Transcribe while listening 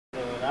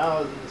And I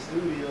was in the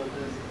studio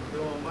just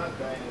doing my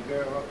thing, and the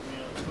girl wrote me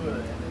on Twitter,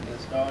 and it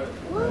just started.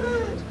 What?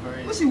 It's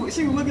crazy. What,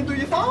 she was looking through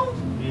your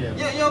phone? Yeah.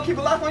 You don't keep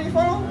a lock on your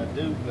phone? I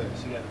do, but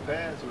she got the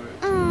password.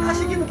 How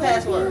she get the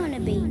password?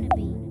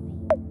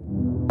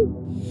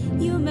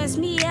 You messed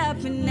me up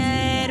and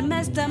that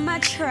messed up my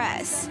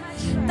trust.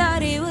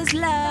 Thought it was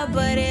love,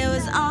 but it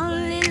was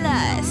only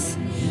lust.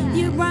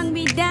 You brung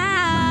me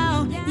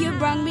down, you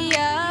brung me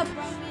up.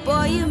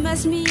 Boy, you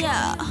messed me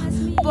up.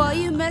 Boy,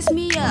 you messed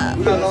me up.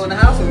 We don't go in the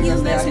house or we You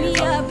gonna messed stay me out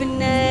here? up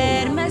and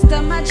that messed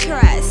up my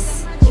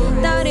trust.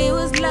 Thought it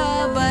was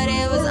love, but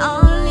it was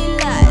only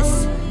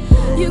lust.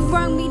 You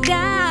brung me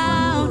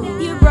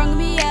down, you brung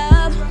me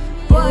up.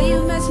 Boy,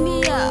 you messed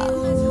me up.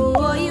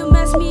 Boy, you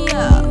messed me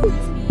up.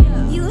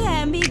 You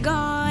had me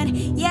gone,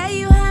 yeah,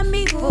 you had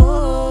me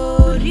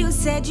fooled. You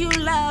said you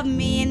loved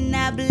me and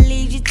I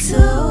believed you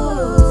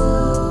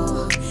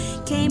too.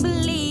 Can't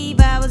believe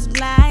I was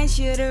blind,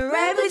 should've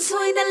read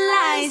between the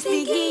lines,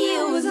 thinking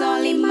you was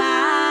only mine.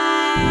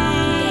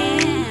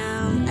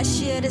 I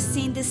should've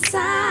seen the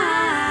sign,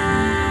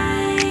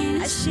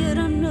 I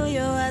should've knew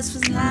your ass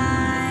was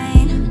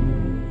lying.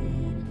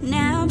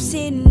 Now I'm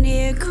sitting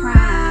here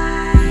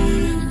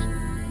crying,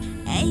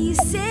 and you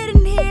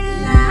sitting here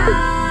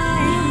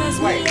lying. You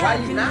messed Wait, me why up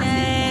you and not?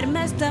 that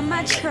messed up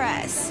my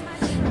trust.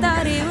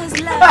 Thought it was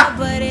love,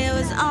 but it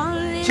was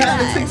only CHYNA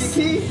took your lust.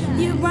 key?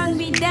 You brung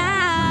me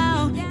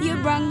down, you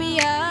brung me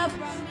up.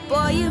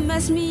 Boy, you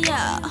messed me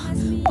up.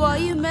 Boy,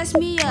 you messed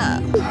me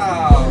up.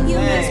 Oh, You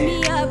man. messed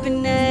me up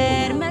and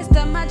that messed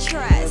up my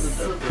trust.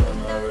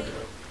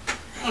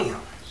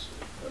 Damn.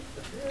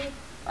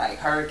 Like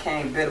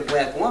Hurricane Bitter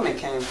Black Woman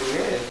came through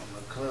here.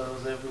 My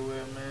clothes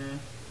everywhere, man.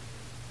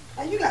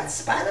 Oh, you got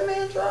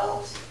Spider-Man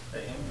drawers?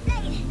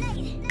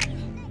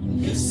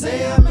 You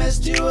say I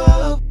messed you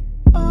up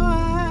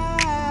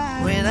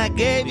when I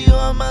gave you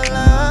all my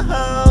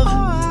love,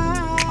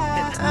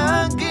 and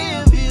I'll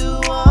give you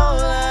all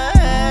I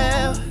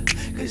have,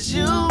 'cause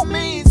you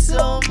mean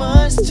so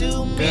much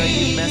to me. Girl,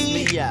 you messed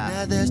me up.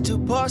 Now there's two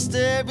parts to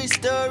every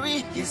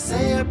story. You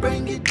say I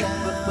bring it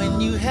down, but when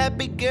you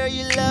happy, girl,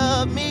 you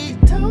love me.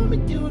 You told me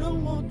you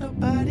don't want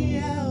nobody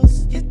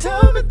else. You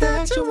told me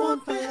that you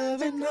want my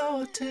loving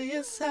all to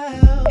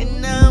yourself.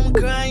 And now I'm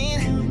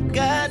crying,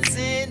 God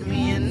sent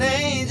me an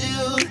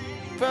angel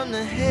from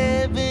the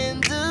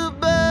heavens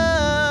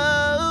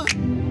above.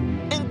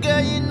 And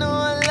girl, you know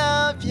I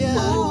love you,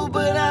 ooh,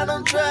 but I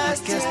don't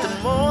trust you. I guess the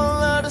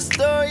moral of the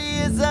story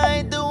is I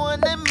ain't the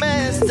one that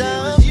messed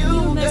up.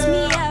 You messed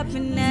me up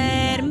and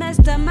that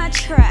messed up my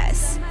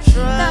trust.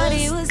 Thought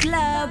it was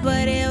love,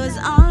 but it was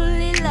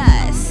only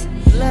lust.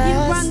 You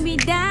brung me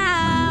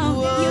down,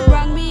 you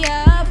brung me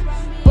up.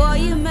 Boy,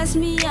 you messed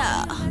me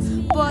up.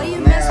 Boy, you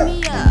messed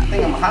me I up.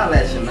 think I'ma holler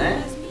at you,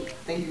 man. I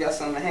think you got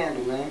something to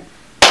handle, man.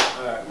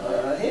 Alright,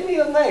 man. Hit me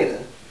up later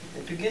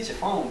if you get your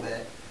phone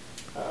back.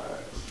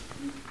 Alright.